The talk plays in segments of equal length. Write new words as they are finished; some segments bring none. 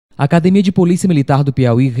A Academia de Polícia Militar do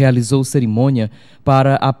Piauí realizou cerimônia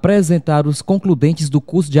para apresentar os concludentes do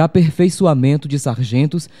Curso de Aperfeiçoamento de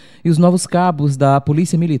sargentos e os novos cabos da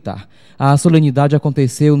Polícia Militar. A solenidade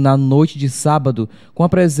aconteceu na noite de sábado, com a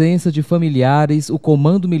presença de familiares, o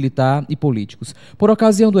Comando Militar e políticos. Por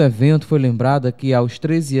ocasião do evento, foi lembrada que aos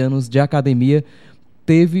 13 anos de academia,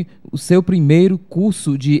 teve o seu primeiro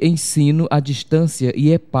curso de ensino à distância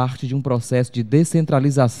e é parte de um processo de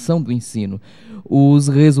descentralização do ensino. Os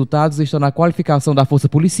resultados estão na qualificação da força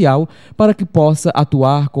policial para que possa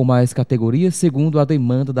atuar com mais categorias segundo a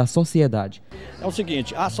demanda da sociedade. É o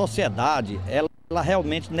seguinte, a sociedade ela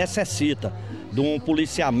realmente necessita de um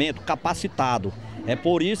policiamento capacitado. É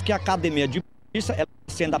por isso que a Academia de Polícia, ela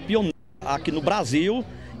sendo a pioneira aqui no Brasil,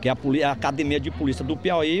 que é a Academia de Polícia do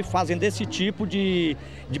Piauí, fazendo esse tipo de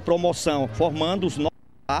promoção, formando os novos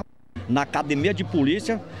na Academia de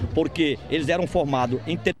Polícia, porque eles eram formados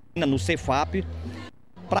no Cefap,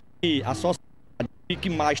 para que a sociedade fique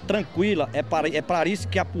mais tranquila. É para isso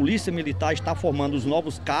que a Polícia Militar está formando os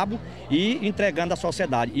novos cabos e entregando à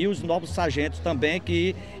sociedade. E os novos sargentos também,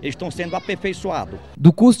 que estão sendo aperfeiçoados.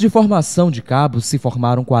 Do curso de formação de cabos se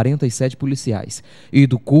formaram 47 policiais. E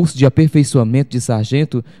do curso de aperfeiçoamento de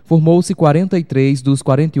sargento, formou-se 43 dos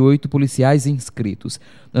 48 policiais inscritos.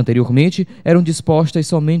 Anteriormente, eram dispostas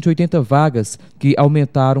somente 80 vagas, que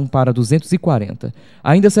aumentaram para 240.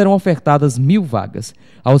 Ainda serão ofertadas 1.000 vagas.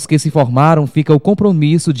 Aos que se formaram fica o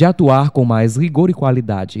compromisso de atuar com mais rigor e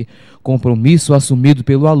qualidade. Compromisso assumido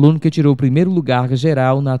pelo aluno que tirou o primeiro lugar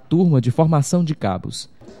geral na turma de formação de cabos.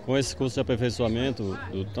 Com esse curso de aperfeiçoamento,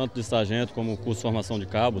 tanto de sargento como o curso de formação de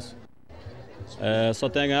cabos, só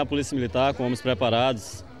tem a ganhar a Polícia Militar com homens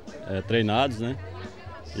preparados, treinados, né?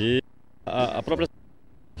 E a própria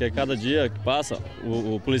que cada dia que passa,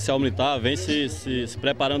 o policial militar vem se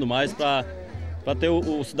preparando mais para ter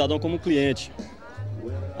o cidadão como cliente,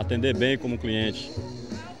 atender bem como cliente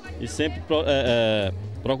e sempre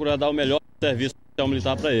procurar dar o melhor serviço policial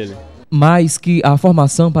militar para ele. Mais que a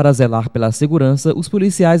formação para zelar pela segurança, os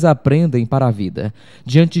policiais aprendem para a vida.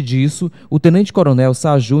 Diante disso, o tenente-coronel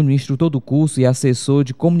Sá Júnior, instrutor do curso e assessor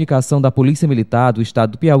de comunicação da Polícia Militar do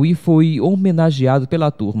Estado do Piauí, foi homenageado pela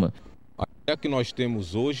turma. A ideia que nós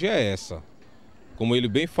temos hoje é essa. Como ele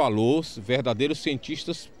bem falou, verdadeiros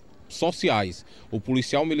cientistas sociais. O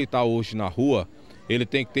policial militar hoje na rua, ele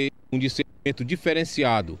tem que ter um discernimento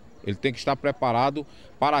diferenciado. Ele tem que estar preparado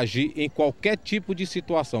para agir em qualquer tipo de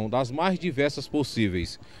situação, das mais diversas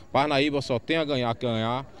possíveis. Parnaíba só tem a ganhar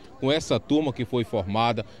com essa turma que foi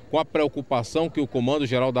formada, com a preocupação que o Comando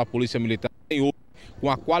Geral da Polícia Militar tem hoje,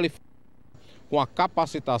 com a qualificação, com a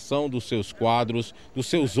capacitação dos seus quadros, dos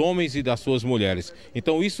seus homens e das suas mulheres.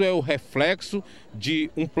 Então isso é o reflexo de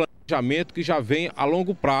um planejamento que já vem a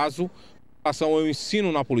longo prazo em relação ao ensino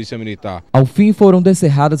na Polícia Militar. Ao fim foram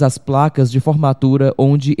descerradas as placas de formatura,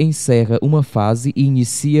 onde encerra uma fase e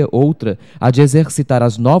inicia outra, a de exercitar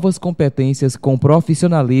as novas competências com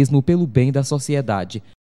profissionalismo pelo bem da sociedade.